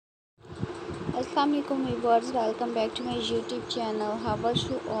Assalamualaikum viewers, welcome back to my YouTube channel. How are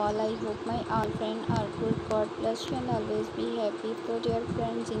you all? I hope my all friends are good. God bless you and always be happy. So dear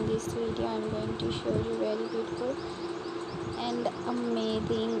friends, in this video I am going to show you very beautiful and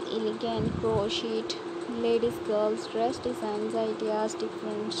amazing elegant crochet ladies girls dress designs ideas,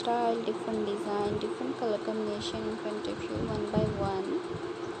 different style, different design, different color combination in front of you one by one.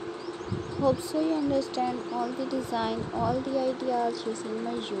 Hope so you understand all the design, all the ideas using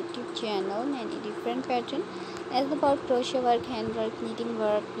my YouTube channel, many different pattern as about crochet work, handwork, knitting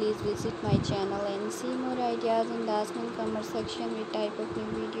work. Please visit my channel and see more ideas in the ask and comment section with type of new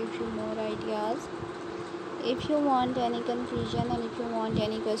video few more ideas. If you want any confusion and if you want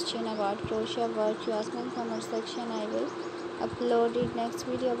any question about crochet work, you ask me in comment section. I will upload it next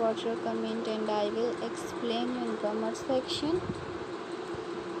video about your comment and I will explain you in comment section.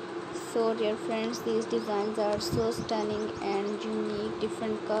 So dear friends, these designs are so stunning and unique,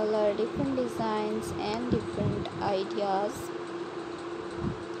 different color, different designs and different ideas.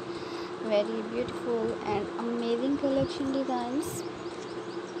 Very beautiful and amazing collection designs.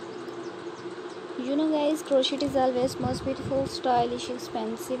 You know guys, crochet is always most beautiful, stylish,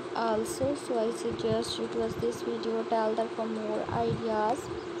 expensive also. So I suggest you to watch this video till there for more ideas.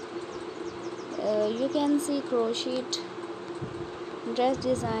 You can see crochet dress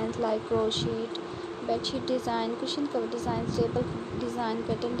designs like crochet, bedsheet design, cushion cover designs, table design,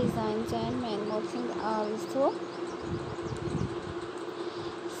 curtain designs and man boxing also.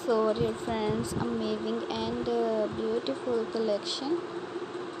 So dear friends, amazing and beautiful collection,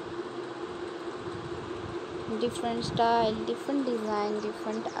 different style, different design,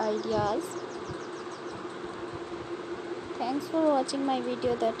 different ideas. Thanks for watching my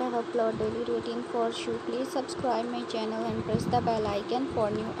video that I upload daily routine for you. Please subscribe my channel and press the bell icon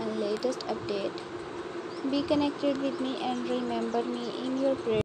for new and latest update. Be connected with me and remember me in your prayer.